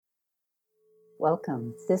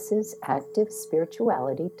Welcome. This is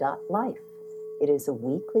ActiveSpirituality.life. It is a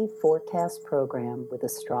weekly forecast program with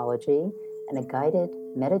astrology and a guided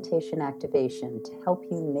meditation activation to help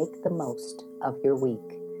you make the most of your week.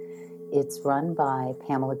 It's run by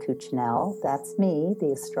Pamela Cuccinell, that's me,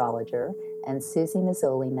 the astrologer, and Susie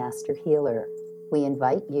Mazzoli, Master Healer. We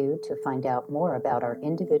invite you to find out more about our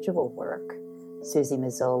individual work. Susie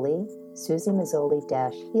Mazzoli,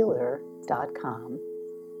 SusieMazzoli-healer.com,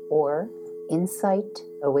 or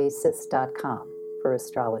insightoasis.com for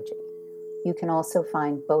astrology. You can also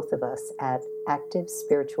find both of us at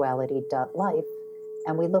activespirituality.life,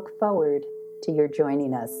 and we look forward to your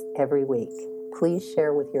joining us every week. Please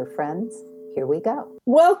share with your friends. Here we go.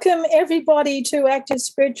 Welcome, everybody, to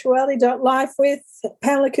activespirituality.life with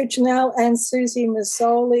Pamela Cuccinell and Susie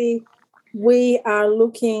Mazzoli. We are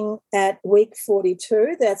looking at week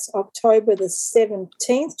 42. That's October the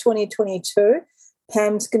 17th, 2022.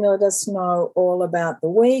 Pam's going to let us know all about the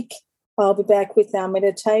week. I'll be back with our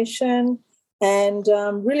meditation and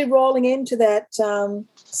really rolling into that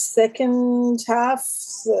second half,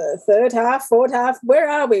 third half, fourth half. Where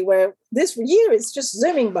are we? Where this year is just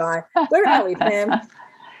zooming by. Where are we, Pam?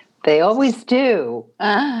 They always do.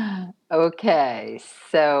 Okay,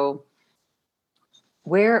 so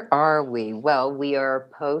where are we? Well, we are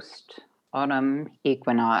post-autumn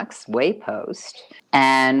equinox, way post,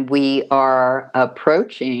 and we are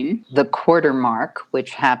approaching the quarter mark,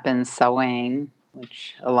 which happens Samhain,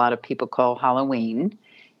 which a lot of people call Halloween,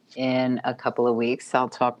 in a couple of weeks. I'll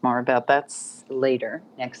talk more about that later,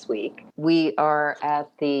 next week. We are at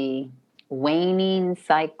the waning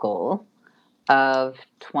cycle of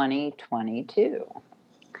 2022.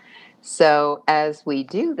 So as we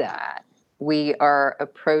do that, we are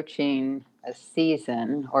approaching a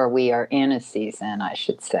season, or we are in a season, I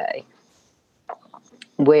should say,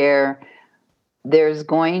 where there's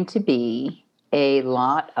going to be a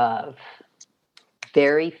lot of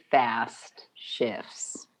very fast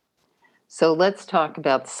shifts. So let's talk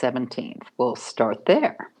about the 17th. We'll start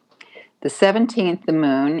there. The 17th, the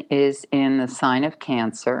moon is in the sign of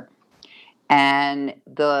Cancer, and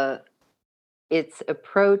its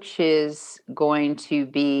approach is going to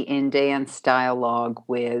be in dance dialogue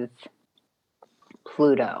with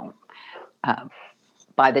Pluto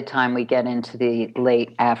by the time we get into the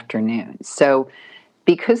late afternoon. So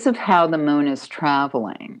because of how the moon is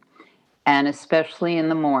traveling, and especially in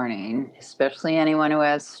the morning, especially anyone who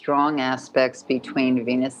has strong aspects between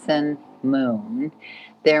Venus and moon,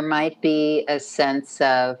 there might be a sense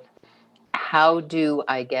of, how do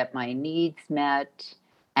I get my needs met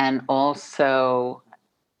and also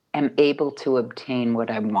am able to obtain what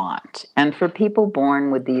I want? And for people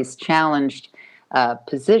born with these challenged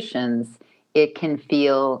positions, it can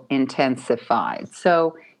feel intensified.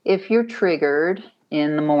 So if you're triggered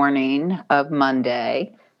in the morning of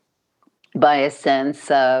Monday by a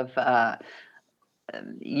sense of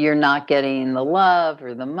you're not getting the love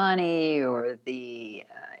or the money or the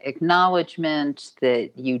acknowledgement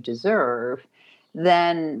that you deserve,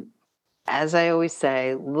 then, as I always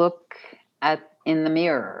say, look in the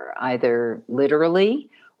mirror, either literally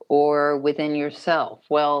or within yourself.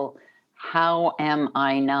 Well, how am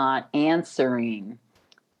I not answering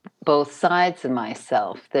both sides of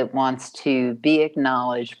myself that wants to be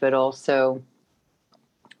acknowledged, but also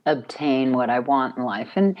obtain what I want in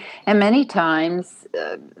life? And many times,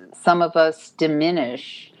 some of us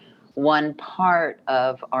diminish one part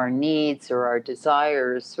of our needs or our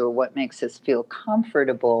desires or what makes us feel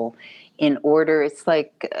comfortable in order. It's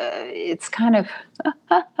like, it's kind of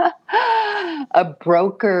a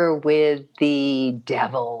broker with the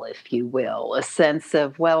devil, if you will, a sense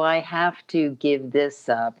of, well, I have to give this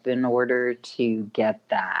up in order to get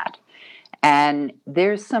that. And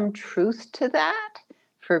there's some truth to that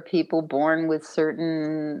for people born with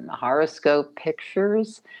certain horoscope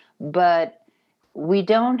pictures, but we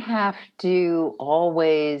don't have to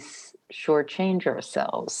always shortchange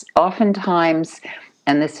ourselves. Oftentimes,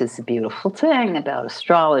 and this is the beautiful thing about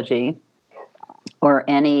astrology or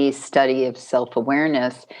any study of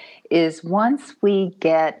self-awareness, is once we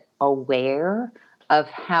get aware of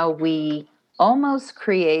how we almost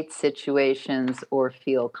create situations or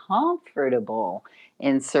feel comfortable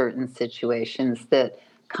in certain situations that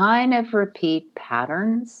kind of repeat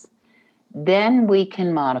patterns, then we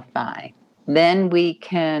can modify. Then we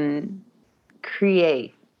can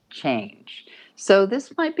create change. So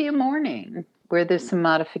this might be a morning where there's some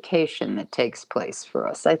modification that takes place for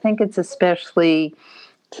us. I think it's especially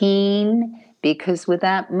keen because with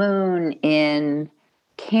that moon in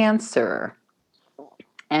Cancer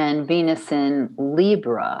and Venus in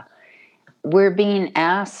Libra, we're being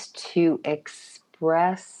asked to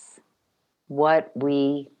express what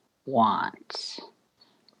we want.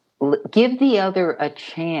 Give the other a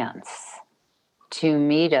chance to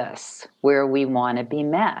meet us where we want to be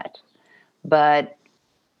met. But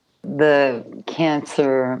the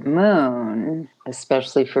Cancer moon,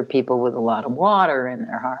 especially for people with a lot of water in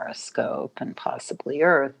their horoscope and possibly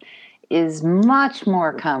Earth, is much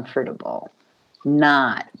more comfortable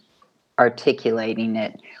not articulating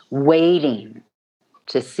it, waiting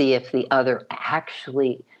to see if the other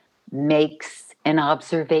actually makes an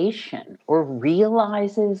observation or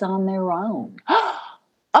realizes on their own,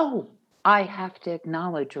 oh, I have to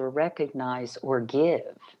acknowledge or recognize or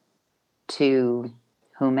give to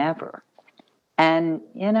whomever. And,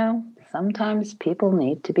 sometimes people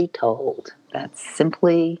need to be told. That's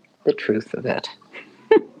simply the truth of it.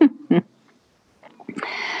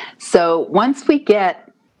 So once we get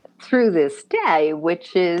through this day,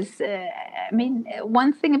 which is,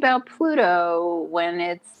 one thing about Pluto, when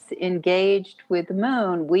it's engaged with the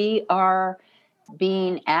moon, we are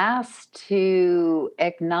being asked to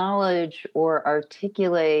acknowledge or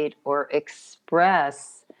articulate or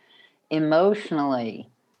express emotionally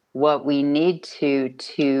what we need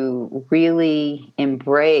to really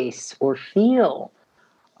embrace or feel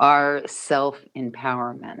our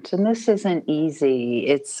self-empowerment. And this isn't easy.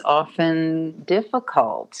 It's often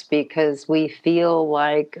difficult because we feel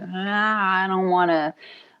like, I don't want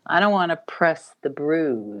to press the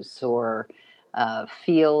bruise, or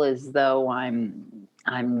feel as though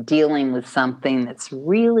I'm dealing with something that's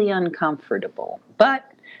really uncomfortable. But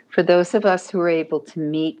for those of us who are able to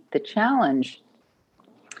meet the challenge,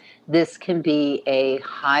 this can be a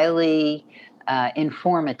highly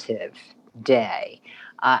informative day.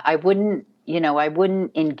 I wouldn't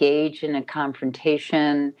engage in a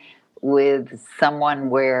confrontation with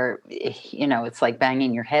someone where, it's like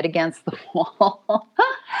banging your head against the wall.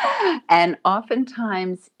 And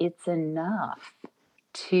oftentimes it's enough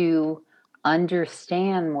to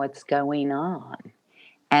understand what's going on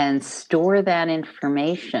and store that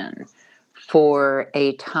information for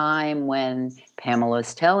a time when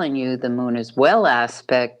Pamela's telling you the moon is well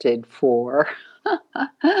aspected for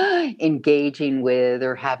engaging with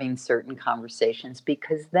or having certain conversations,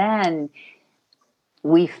 because then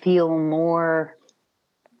we feel more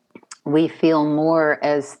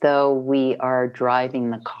as though we are driving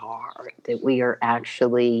the car, that we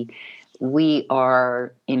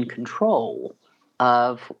are in control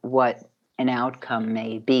of what an outcome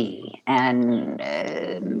may be. And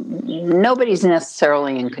nobody's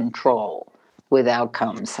necessarily in control with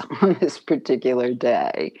outcomes on this particular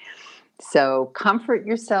day. So comfort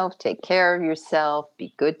yourself, take care of yourself,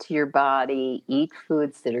 be good to your body, eat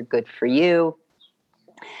foods that are good for you.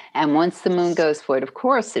 And once the moon goes void, of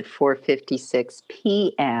course, at 4:56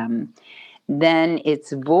 p.m., then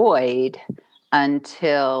it's void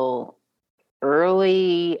until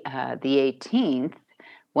early the 18th,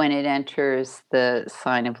 when it enters the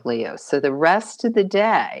sign of Leo. So the rest of the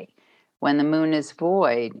day, when the moon is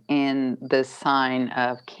void in the sign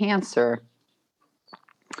of Cancer,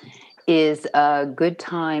 is a good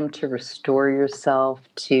time to restore yourself,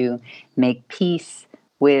 to make peace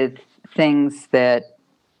with things that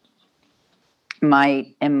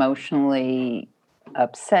might emotionally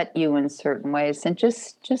upset you in certain ways, and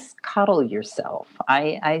just cuddle yourself.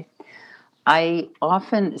 I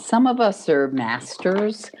often, some of us are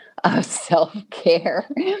masters of self-care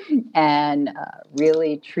and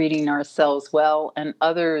really treating ourselves well, and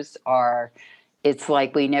others are, it's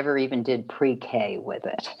like we never even did pre-K with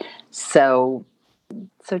it. So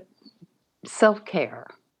self-care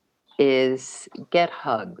is get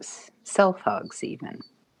hugs, self-hugs even,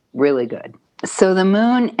 really good. So the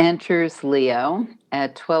moon enters Leo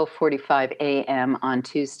at 12:45 a.m. on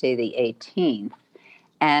Tuesday the 18th.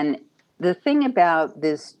 And the thing about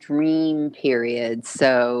this dream period,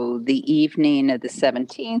 so the evening of the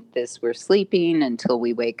 17th is we're sleeping until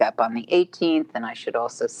we wake up on the 18th. And I should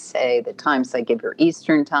also say the times I give are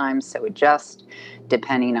Eastern time, so adjust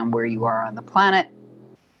depending on where you are on the planet.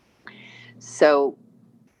 So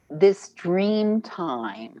this dream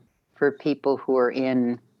time for people who are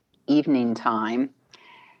in evening time,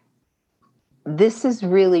 this is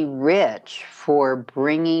really rich for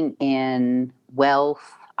bringing in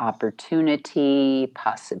wealth, opportunity,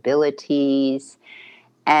 possibilities.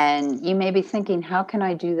 And you may be thinking, how can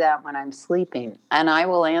I do that when I'm sleeping? And I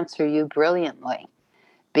will answer you brilliantly.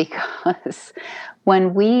 Because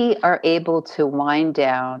when we are able to wind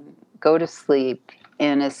down, go to sleep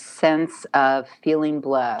in a sense of feeling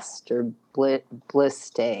blessed or bliss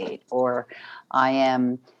state, or I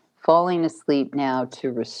am falling asleep now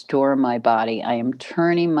to restore my body, I am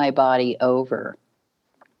turning my body over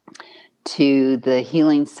to the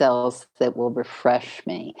healing cells that will refresh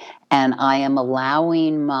me. And I am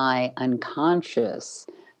allowing my unconscious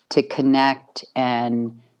to connect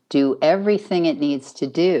and do everything it needs to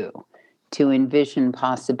do to envision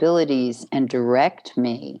possibilities and direct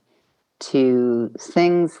me to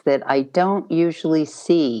things that I don't usually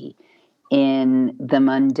see in the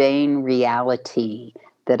mundane reality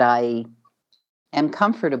that I am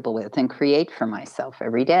comfortable with and create for myself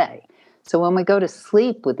every day. So when we go to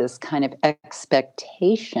sleep with this kind of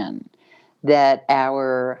expectation that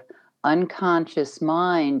our unconscious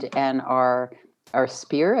mind and our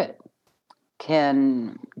spirit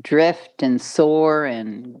can drift and soar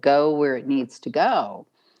and go where it needs to go,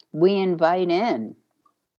 we invite in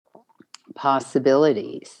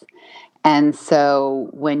possibilities. And so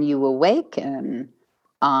when you awaken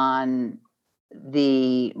on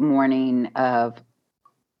the morning of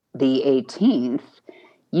the 18th,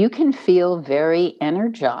 you can feel very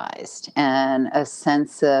energized and a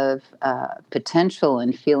sense of potential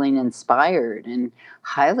and feeling inspired and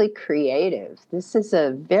highly creative. This is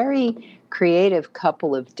a very creative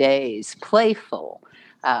couple of days, playful,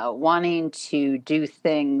 wanting to do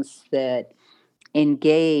things that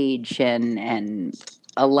engage and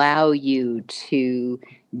allow you to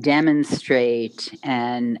demonstrate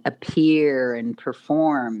and appear and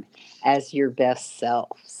perform as your best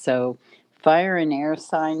self. So, fire and air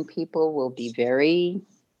sign people will be very,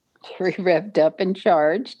 very revved up and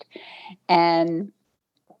charged. And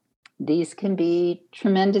these can be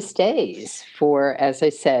tremendous days for, as I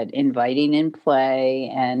said, inviting in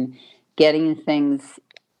play and getting things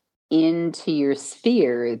into your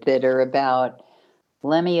sphere that are about,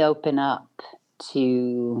 let me open up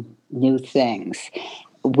to new things.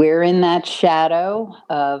 We're in that shadow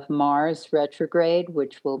of Mars retrograde,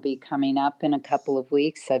 which will be coming up in a couple of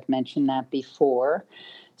weeks. I've mentioned that before.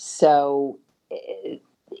 So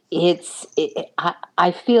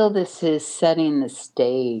I feel this is setting the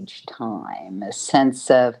stage time, a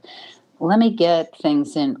sense of, let me get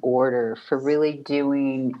things in order for really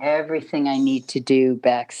doing everything I need to do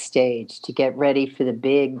backstage to get ready for the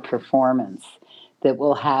big performance that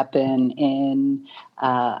will happen in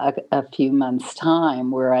a few months'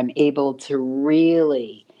 time, where I'm able to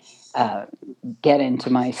really get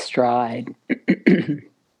into my stride.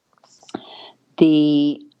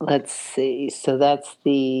 Let's see, so that's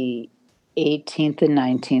the 18th and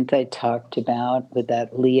 19th I talked about with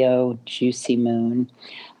that Leo juicy moon.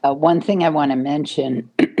 One thing I want to mention,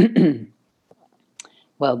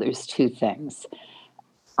 well, there's two things.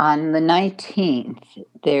 On the 19th,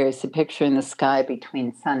 there's a picture in the sky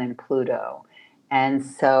between Sun and Pluto. And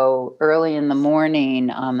so early in the morning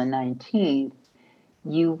on the 19th,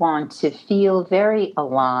 you want to feel very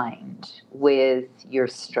aligned with your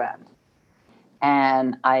strength.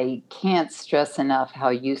 And I can't stress enough how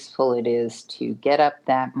useful it is to get up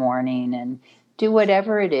that morning and do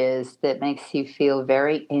whatever it is that makes you feel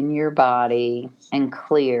very in your body and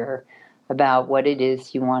clear about what it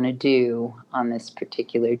is you want to do on this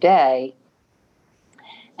particular day.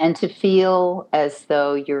 And to feel as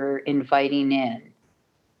though you're inviting in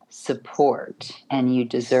support and you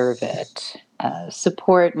deserve it.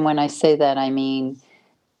 Support, and when I say that, I mean,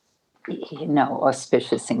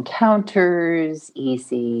 auspicious encounters,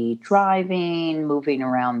 easy driving, moving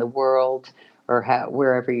around the world or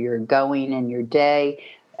wherever you're going in your day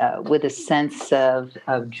with a sense of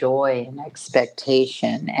joy and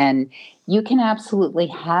expectation. And you can absolutely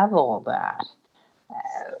have all that.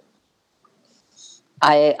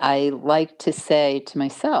 I like to say to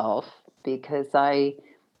myself, because I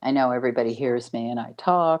know everybody hears me and I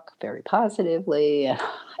talk very positively, and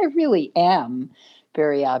I really am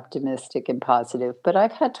very optimistic and positive, but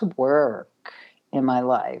I've had to work in my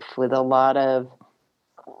life with a lot of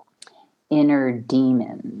inner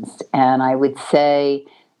demons. And I would say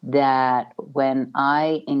that when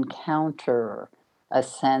I encounter a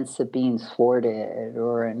sense of being thwarted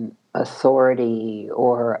or an authority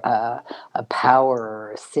or a power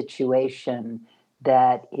or a situation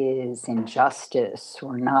that is injustice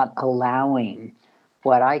or not allowing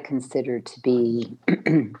what I consider to be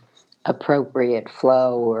appropriate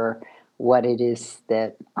flow or what it is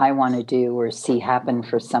that I want to do or see happen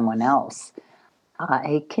for someone else,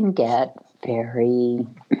 I can get very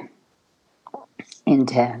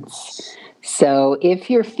intense. So if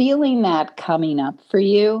you're feeling that coming up for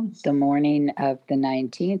you the morning of the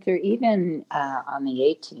 19th or even on the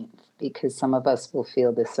 18th, because some of us will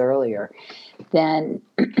feel this earlier, then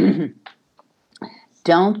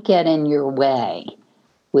don't get in your way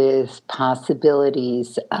with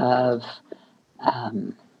possibilities of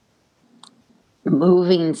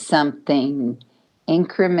moving something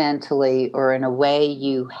incrementally or in a way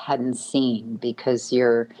you hadn't seen because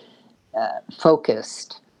you're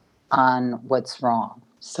focused on what's wrong.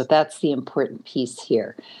 So that's the important piece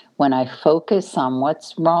here. When I focus on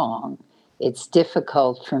what's wrong, it's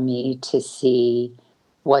difficult for me to see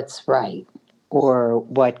what's right or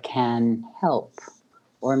what can help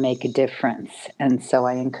or make a difference. And so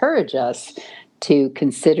I encourage us to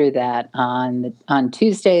consider that on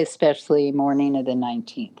Tuesday, especially morning of the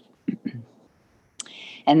 19th.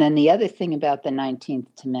 And then the other thing about the 19th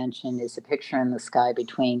to mention is a picture in the sky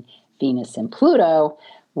between Venus and Pluto,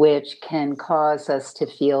 which can cause us to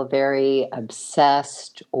feel very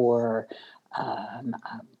obsessed or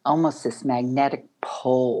almost this magnetic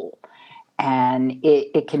pull. And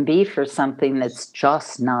it can be for something that's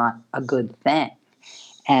just not a good thing.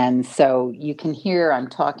 And so you can hear I'm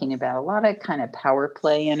talking about a lot of kind of power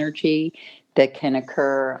play energy that can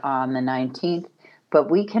occur on the 19th. But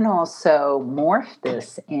we can also morph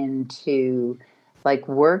this into like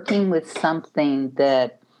working with something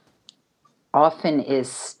that often is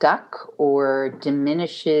stuck or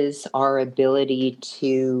diminishes our ability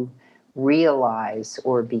to realize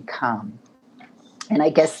or become. And I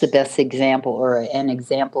guess the best example or an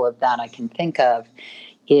example of that I can think of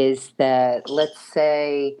is that, let's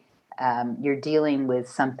say, you're dealing with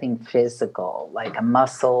something physical, like a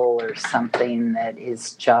muscle or something that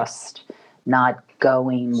is just not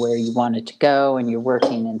going where you want it to go, and you're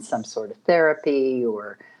working in some sort of therapy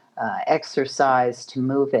or exercise to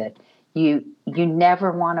move it. You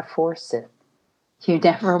never want to force it. You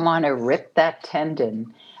never want to rip that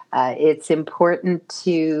tendon. It's important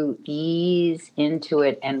to ease into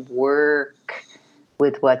it and work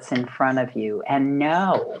with what's in front of you and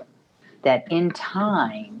know that in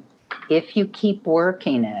time, if you keep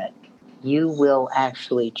working it, you will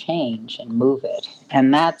actually change and move it.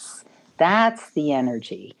 And that's the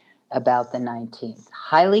energy about the 19th.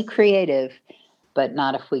 Highly creative, but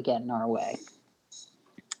not if we get in our way.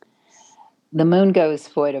 The moon goes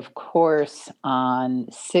void, of course, on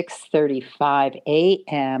 6:35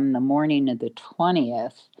 a.m. the morning of the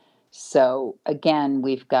 20th. So again,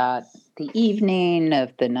 we've got the evening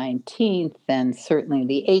of the 19th, and certainly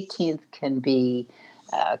the 18th can be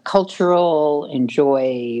cultural,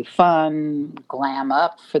 enjoy fun, glam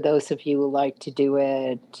up for those of you who like to do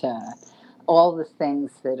it, all the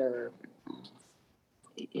things that are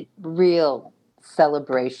real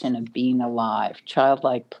celebration of being alive,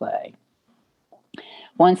 childlike play.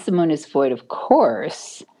 Once the moon is void, of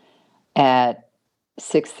course, at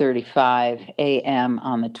 6:35 a.m.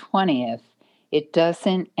 on the 20th, it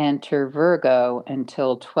doesn't enter Virgo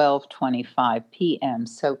until 12:25 p.m.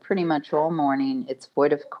 So pretty much all morning, it's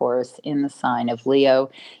void, of course, in the sign of Leo.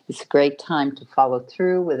 It's a great time to follow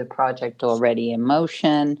through with a project already in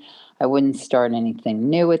motion. I wouldn't start anything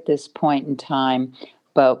new at this point in time.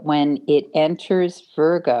 But when it enters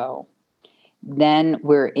Virgo, then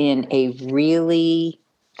we're in a really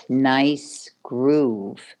nice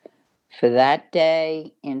groove for that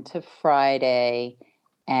day into Friday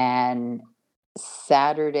and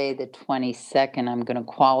Saturday the 22nd. I'm going to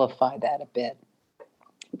qualify that a bit,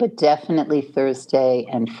 but definitely Thursday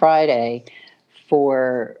and Friday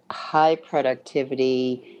for high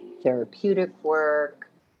productivity, therapeutic work,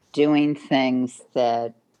 doing things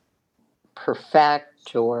that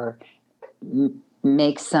perfect or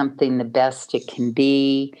make something the best it can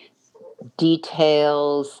be,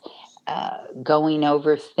 details, going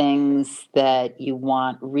over things that you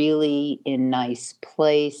want really in nice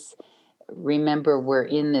place. Remember, we're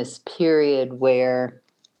in this period where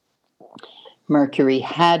Mercury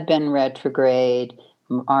had been retrograde,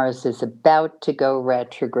 Mars is about to go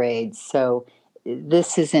retrograde. So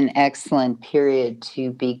this is an excellent period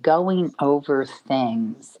to be going over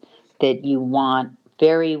things that you want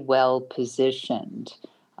very well positioned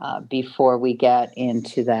before we get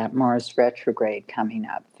into that Mars retrograde coming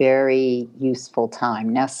up. Very useful time.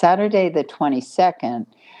 Now, Saturday the 22nd,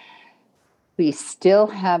 we still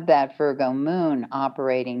have that Virgo moon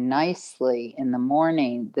operating nicely in the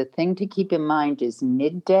morning. The thing to keep in mind is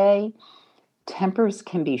midday, tempers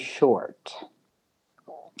can be short.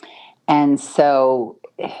 And so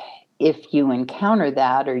if you encounter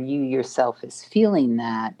that or you yourself is feeling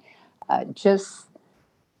that,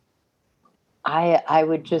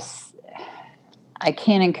 I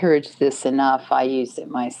can't encourage this enough. I use it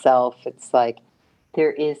myself. It's like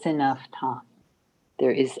there is enough time.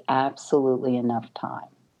 There is absolutely enough time.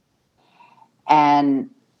 And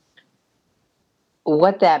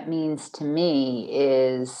what that means to me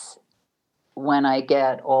is when I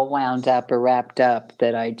get all wound up or wrapped up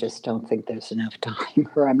that I just don't think there's enough time,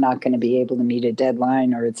 or I'm not going to be able to meet a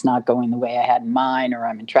deadline, or it's not going the way I had in mind, or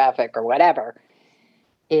I'm in traffic or whatever.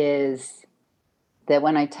 is that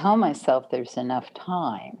when I tell myself there's enough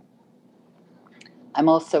time, I'm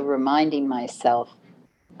also reminding myself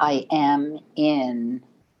I am in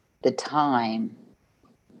the time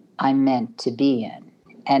I'm meant to be in.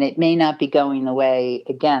 And it may not be going the way,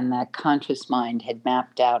 again, that conscious mind had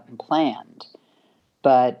mapped out and planned,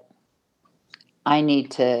 but I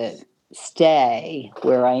need to stay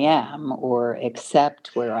where I am, or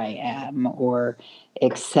accept where I am, or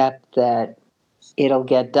accept that it'll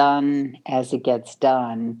get done as it gets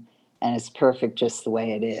done, and it's perfect just the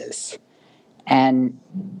way it is. And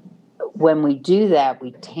when we do that,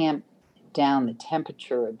 we tamp down the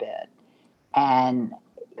temperature a bit. And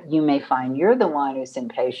you may find you're the one who's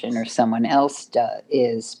impatient or someone else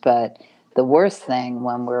is, but the worst thing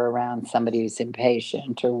when we're around somebody who's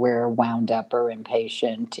impatient or we're wound up or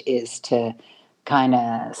impatient is to kind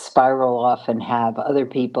of spiral off and have other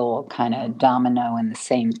people kind of domino in the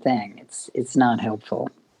same thing. It's not helpful.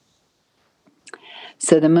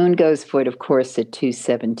 So the moon goes void, of course, at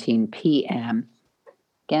 2:17 p.m.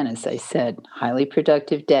 Again, as I said, highly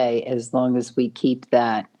productive day as long as we keep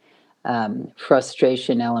that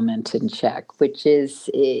frustration element in check, which is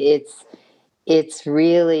it's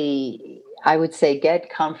really, I would say, get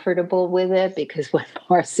comfortable with it, because when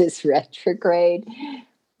Mars is retrograde,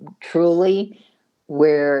 truly,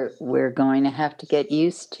 we're going to have to get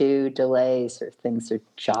used to delays, or things are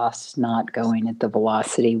just not going at the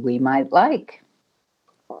velocity we might like.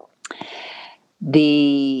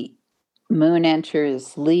 The moon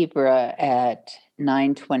enters Libra at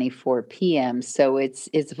 9:24 p.m. So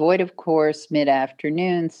it's void, of course,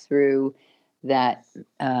 mid-afternoon through that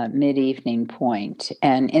mid-evening point.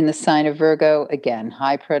 And in the sign of Virgo, again,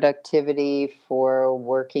 high productivity for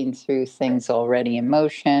working through things already in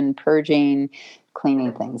motion, purging,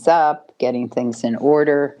 cleaning things up, getting things in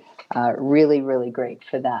order. Really, really great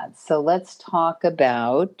for that. So let's talk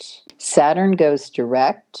about Saturn goes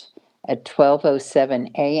direct at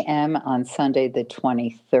 12:07 a.m. on Sunday the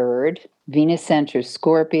 23rd. Venus enters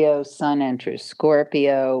Scorpio, Sun enters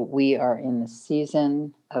Scorpio. We are in the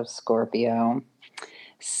season of Scorpio.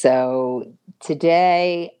 So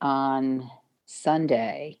today on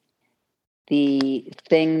Sunday, the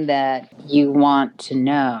thing that you want to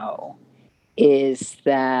know is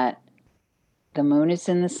that the moon is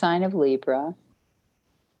in the sign of Libra.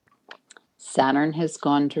 Saturn has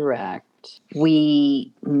gone direct.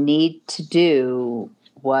 We need to do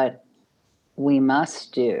what we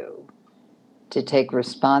must do to take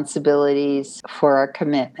responsibilities for our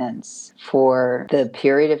commitments for the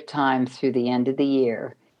period of time through the end of the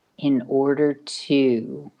year in order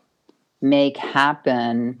to make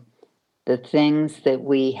happen the things that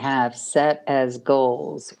we have set as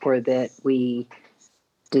goals, or that we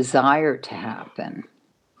desire to happen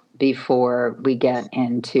before we get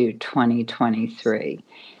into 2023.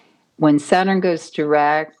 When Saturn goes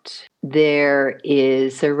direct, there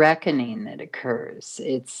is a reckoning that occurs.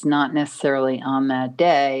 It's not necessarily on that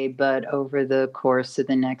day, but over the course of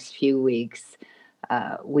the next few weeks,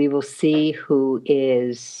 we will see who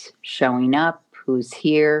is showing up, who's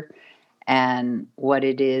here, and what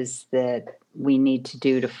it is that we need to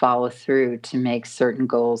do to follow through to make certain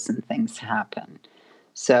goals and things happen.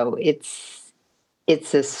 So it's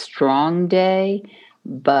a strong day,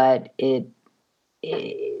 but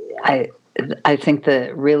I think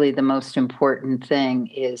that really the most important thing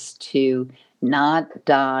is to not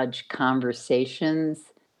dodge conversations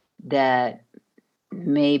that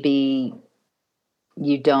maybe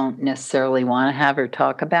you don't necessarily want to have or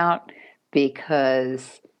talk about,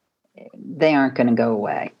 because they aren't going to go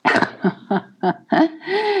away.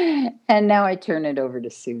 And now I turn it over to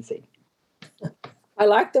Susie. I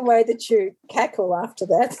like the way that you cackle after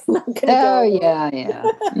that. Oh, yeah.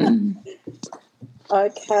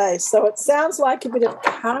 Okay, so it sounds like a bit of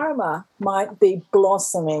karma might be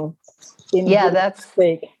blossoming in that's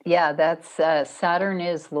speak. Saturn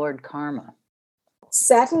is Lord Karma.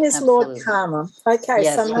 Saturn is Absolutely. Lord Karma. Okay,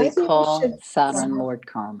 yes, so maybe we call should, Saturn Lord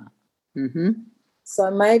Karma. Mm-hmm. So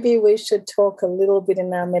maybe we should talk a little bit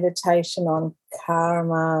in our meditation on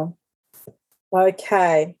karma.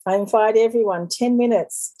 Okay, I invite everyone, 10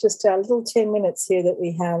 minutes, just our little 10 minutes here that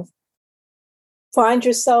we have. Find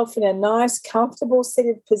yourself in a nice, comfortable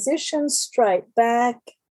seated position, straight back.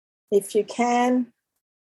 If you can,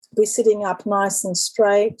 be sitting up nice and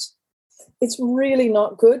straight. It's really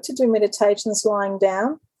not good to do meditations lying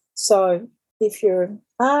down. So if you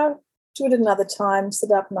are, do it another time,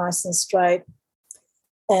 sit up nice and straight.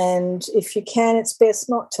 And if you can, it's best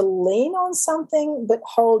not to lean on something, but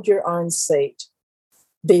hold your own seat.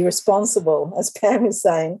 Be responsible, as Pam is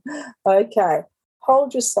saying. Okay,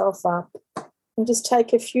 hold yourself up and just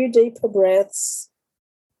take a few deeper breaths.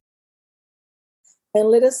 And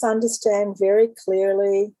let us understand very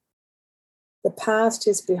clearly the past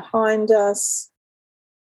is behind us,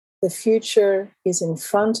 the future is in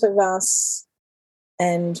front of us,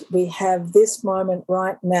 and we have this moment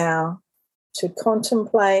right now to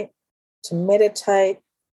contemplate, to meditate,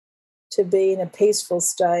 to be in a peaceful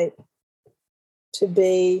state, to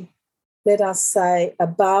be, let us say,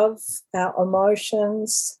 above our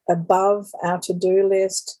emotions, above our to-do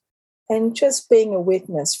list, and just being a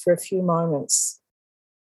witness for a few moments.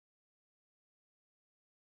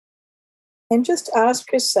 And just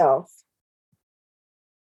ask yourself,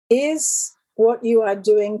 is what you are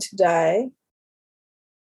doing today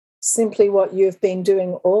simply what you've been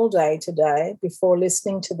doing all day today before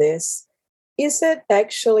listening to this? Is it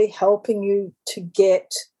actually helping you to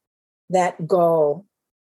get that goal?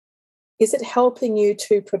 Is it helping you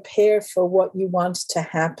to prepare for what you want to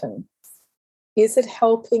happen? Is it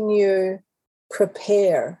helping you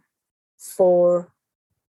prepare for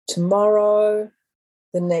tomorrow,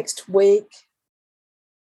 the next week,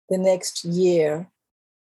 the next year?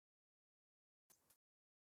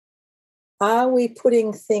 Are we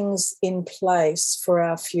putting things in place for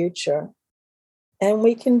our future? And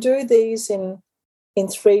we can do these in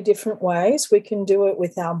 3 different ways. We can do it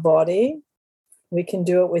with our body. We can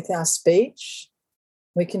do it with our speech.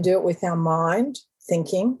 We can do it with our mind,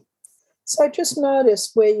 thinking. So just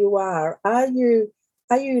notice where you are. Are you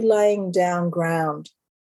laying down ground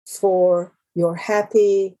for your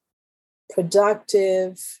happy,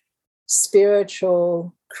 productive,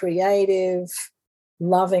 spiritual, creative,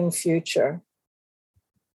 loving future?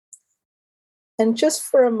 And just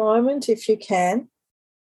for a moment, if you can,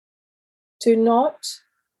 do not,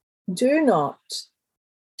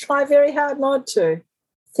 try very hard not to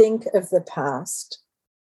think of the past.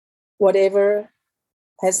 Whatever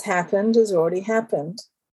has happened has already happened.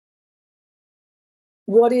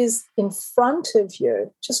 What is in front of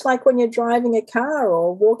you, just like when you're driving a car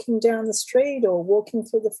or walking down the street or walking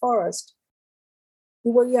through the forest,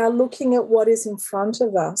 we are looking at what is in front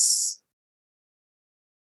of us.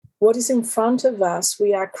 What is in front of us,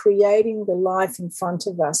 we are creating the life in front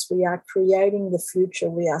of us. We are creating the future.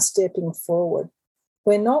 We are stepping forward.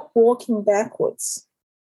 We're not walking backwards.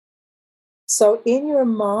 So in your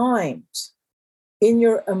mind, in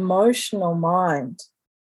your emotional mind,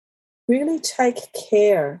 really take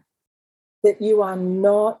care that you are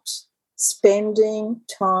not spending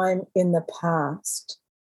time in the past,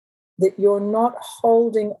 that you're not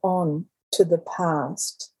holding on to the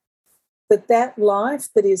past, that life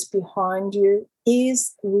that is behind you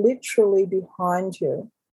is literally behind you.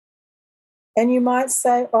 And you might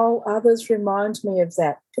say, oh, others remind me of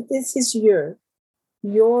that. But this is you,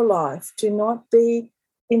 your life. Do not be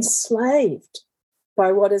enslaved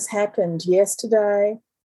by what has happened yesterday,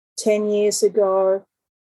 10 years ago,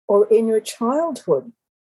 or in your childhood.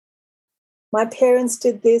 My parents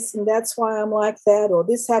did this and that's why I'm like that, or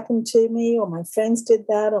this happened to me, or my friends did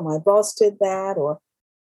that, or my boss did that, or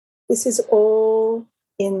this is all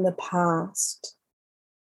in the past.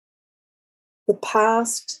 The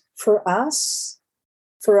past for us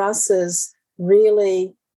as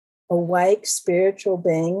really awake spiritual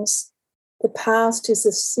beings, the past is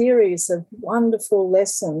a series of wonderful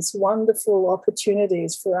lessons, wonderful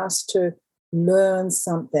opportunities for us to learn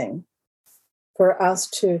something, for us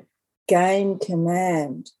to gain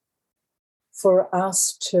command, for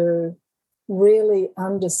us to really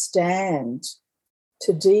understand,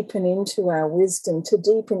 to deepen into our wisdom, to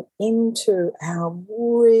deepen into our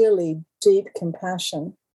really deep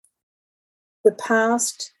compassion. The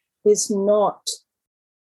past is not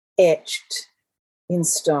etched in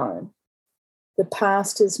stone. The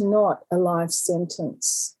past is not a life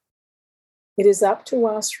sentence. It is up to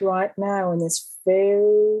us right now in this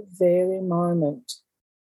very, very moment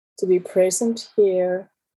to be present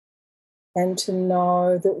here and to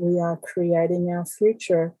know that we are creating our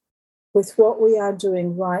future with what we are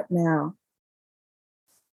doing right now.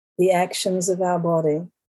 The actions of our body,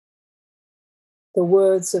 the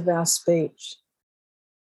words of our speech,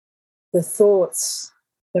 the thoughts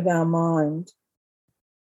of our mind.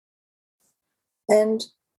 And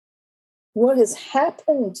what has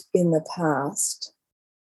happened in the past,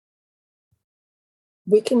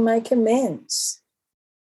 we can make amends.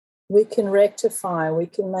 We can rectify, we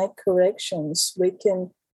can make corrections, we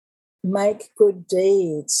can make good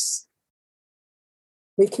deeds.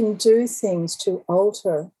 We can do things to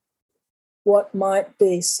alter what might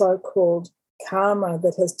be so-called karma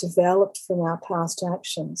that has developed from our past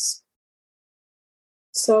actions.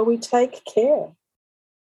 So we take care.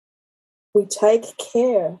 We take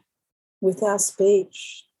care with our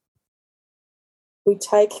speech. We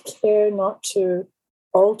take care not to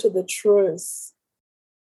alter the truth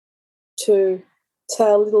to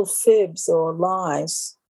tell little fibs or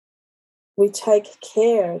lies. We take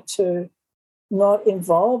care to not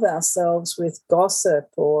involve ourselves with gossip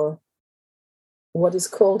or what is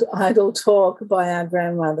called idle talk by our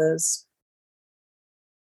grandmothers.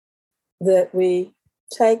 That we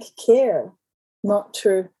take care not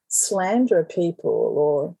to slander people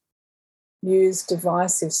or use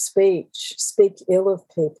divisive speech, speak ill of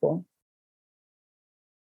people.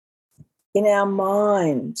 In our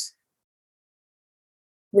mind,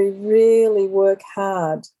 we really work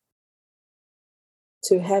hard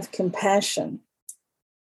to have compassion,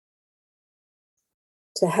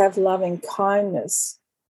 to have loving kindness,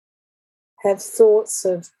 have thoughts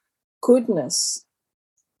of goodness,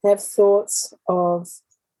 have thoughts of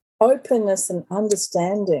openness and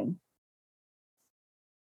understanding.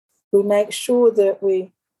 We make sure that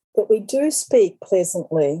we do speak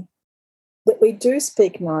pleasantly, that we do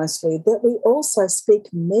speak nicely, that we also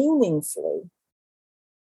speak meaningfully,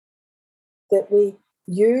 that we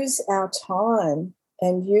use our time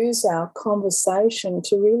and use our conversation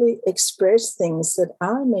to really express things that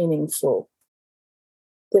are meaningful,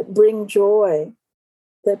 that bring joy,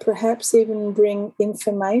 that perhaps even bring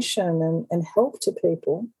information and help to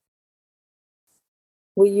people.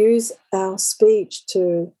 We use our speech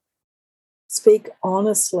to speak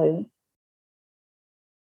honestly,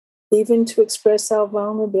 even to express our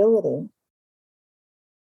vulnerability.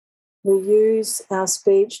 We use our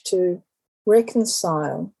speech to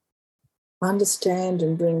reconcile, understand,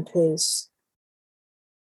 and bring peace.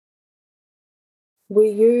 We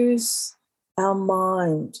use our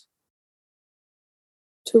mind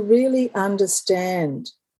to really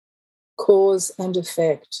understand cause and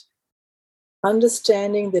effect,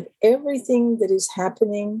 understanding that everything that is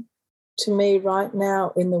happening to me right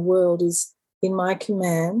now in the world is in my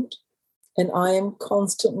command, and I am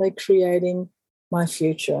constantly creating my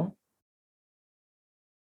future.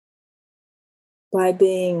 By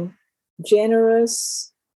being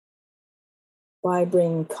generous, by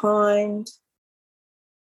being kind,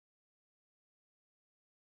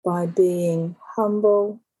 by being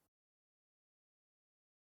humble,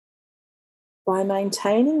 by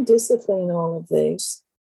maintaining discipline in all of these,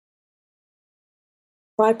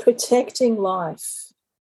 by protecting life,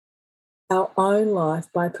 our own life,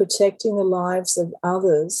 by protecting the lives of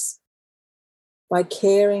others, by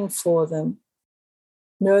caring for them,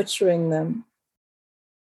 nurturing them,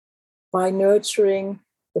 by nurturing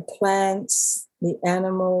the plants, the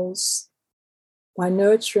animals, by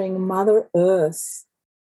nurturing Mother Earth.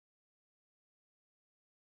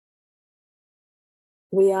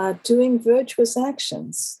 We are doing virtuous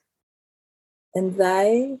actions, and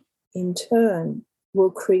they, in turn,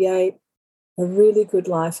 will create a really good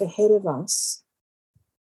life ahead of us.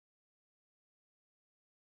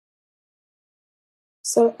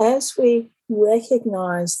 So as we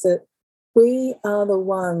recognize that we are the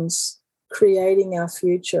ones creating our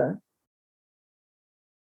future,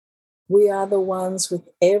 we are the ones with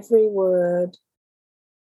every word,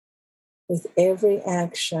 with every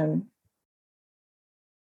action,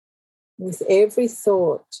 with every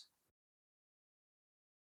thought,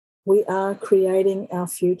 we are creating our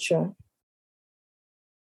future.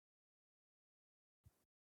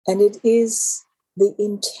 And it is the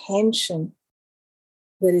intention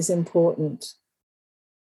that is important.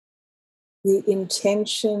 The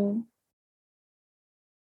intention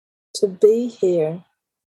to be here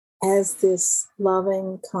as this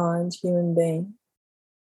loving, kind human being.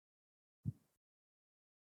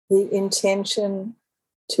 The intention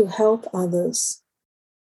to help others.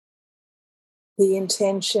 The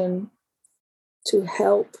intention to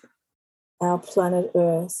help our planet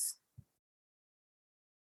Earth.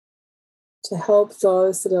 To help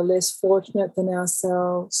those that are less fortunate than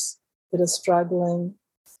ourselves, that are struggling,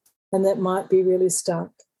 and that might be really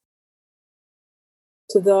stuck.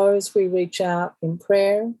 To those we reach out in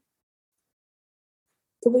prayer,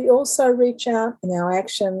 but we also reach out in our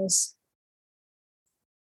actions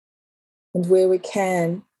and where we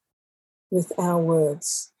can with our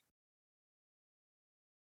words.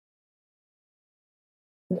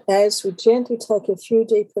 And as we gently take a few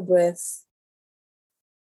deeper breaths,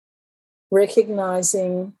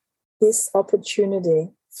 recognizing this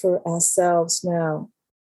opportunity for ourselves now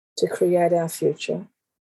to create our future.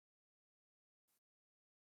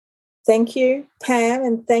 Thank you, Pam,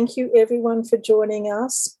 and thank you everyone for joining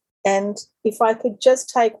us. And if I could just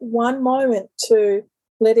take one moment to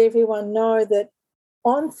let everyone know that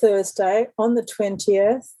on Thursday, on the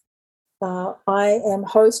 20th, I am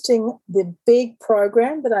hosting the big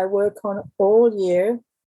program that I work on all year,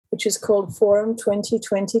 which is called Forum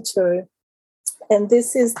 2022. And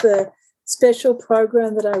this is the special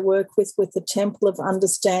program that I work with the Temple of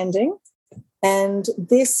Understanding. And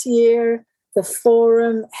this year, the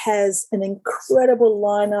forum has an incredible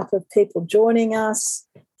lineup of people joining us,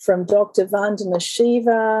 from Dr. Vandana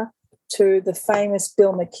Shiva to the famous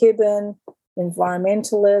Bill McKibben,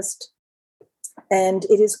 environmentalist. And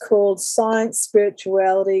it is called Science,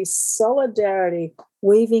 Spirituality, Solidarity,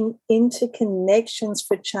 Weaving Interconnections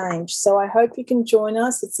for Change. So I hope you can join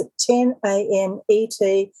us. It's at 10 a.m. ET,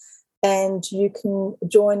 and you can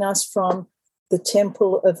join us from the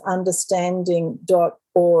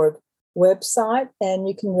templeofunderstanding.org website, and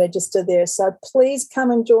you can register there. So please come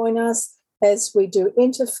and join us as we do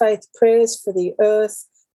interfaith prayers for the earth,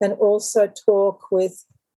 and also talk with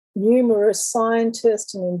numerous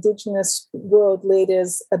scientists and Indigenous world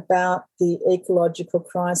leaders about the ecological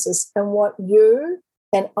crisis and what you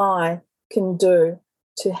and I can do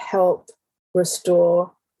to help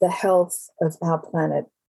restore the health of our planet.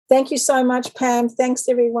 Thank you so much, Pam. Thanks,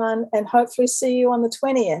 everyone, and hopefully see you on the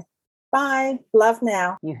 20th. Bye. Love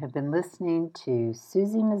now. You have been listening to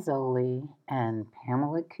Susie Mazzoli and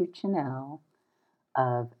Pamela Cuccinell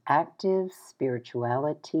of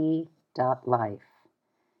ActiveSpirituality.life.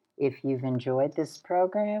 If you've enjoyed this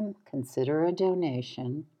program, consider a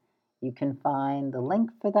donation. You can find the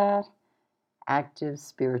link for that,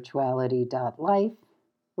 ActiveSpirituality.life.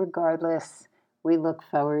 Regardless, we look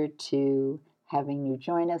forward to having you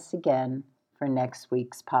join us again for next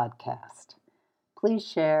week's podcast. Please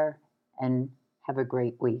share and have a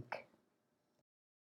great week.